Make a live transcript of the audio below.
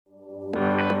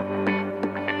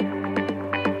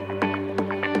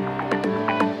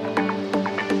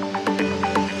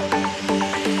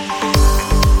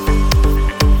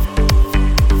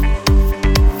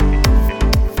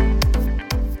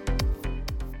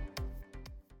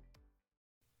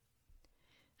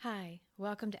Hi,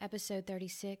 welcome to episode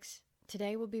 36.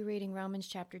 Today we'll be reading Romans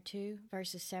chapter 2,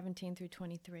 verses 17 through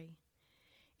 23.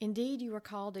 Indeed, you are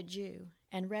called a Jew,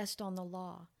 and rest on the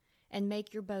law, and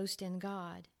make your boast in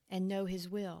God, and know His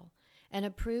will, and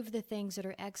approve the things that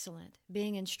are excellent,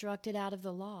 being instructed out of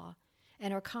the law,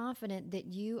 and are confident that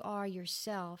you are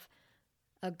yourself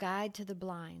a guide to the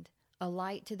blind, a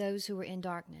light to those who are in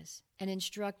darkness, an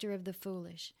instructor of the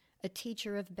foolish, a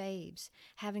teacher of babes,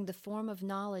 having the form of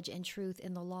knowledge and truth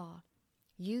in the law.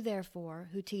 You, therefore,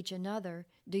 who teach another,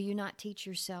 do you not teach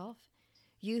yourself?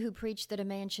 You who preach that a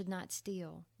man should not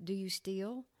steal, do you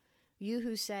steal? You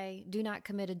who say, do not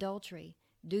commit adultery,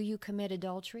 do you commit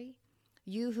adultery?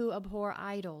 You who abhor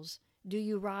idols, do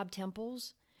you rob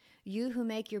temples? You who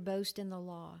make your boast in the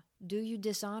law, do you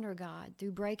dishonor God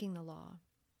through breaking the law?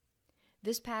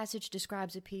 This passage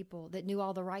describes a people that knew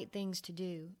all the right things to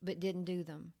do, but didn't do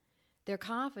them. Their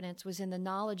confidence was in the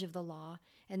knowledge of the law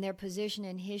and their position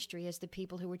in history as the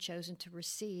people who were chosen to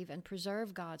receive and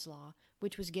preserve God's law,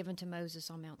 which was given to Moses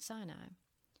on Mount Sinai.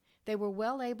 They were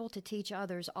well able to teach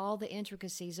others all the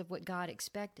intricacies of what God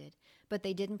expected, but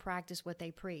they didn't practice what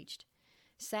they preached.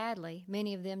 Sadly,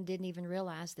 many of them didn't even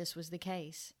realize this was the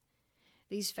case.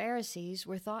 These Pharisees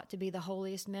were thought to be the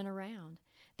holiest men around.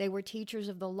 They were teachers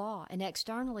of the law, and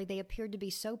externally they appeared to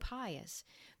be so pious.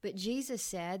 But Jesus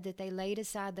said that they laid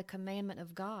aside the commandment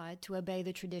of God to obey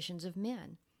the traditions of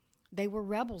men. They were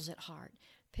rebels at heart,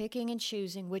 picking and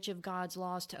choosing which of God's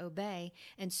laws to obey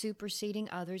and superseding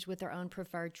others with their own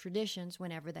preferred traditions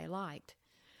whenever they liked.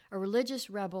 A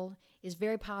religious rebel is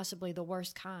very possibly the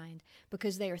worst kind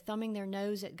because they are thumbing their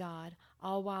nose at God,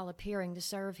 all while appearing to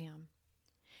serve Him.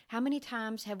 How many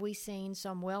times have we seen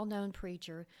some well-known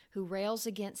preacher who rails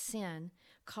against sin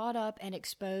caught up and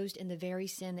exposed in the very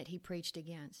sin that he preached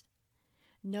against?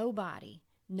 Nobody,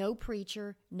 no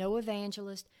preacher, no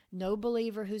evangelist, no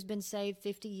believer who's been saved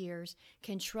 50 years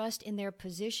can trust in their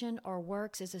position or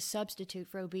works as a substitute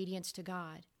for obedience to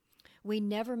God. We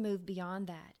never move beyond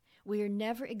that. We are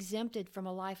never exempted from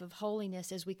a life of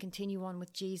holiness as we continue on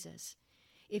with Jesus.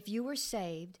 If you are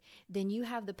saved, then you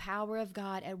have the power of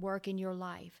God at work in your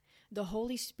life. The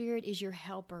Holy Spirit is your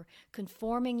helper,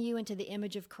 conforming you into the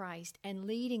image of Christ and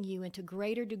leading you into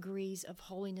greater degrees of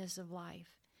holiness of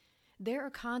life. There are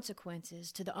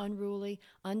consequences to the unruly,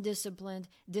 undisciplined,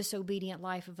 disobedient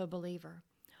life of a believer.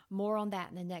 More on that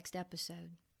in the next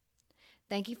episode.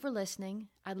 Thank you for listening.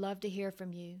 I'd love to hear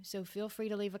from you, so feel free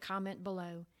to leave a comment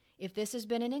below. If this has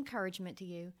been an encouragement to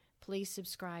you, please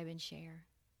subscribe and share.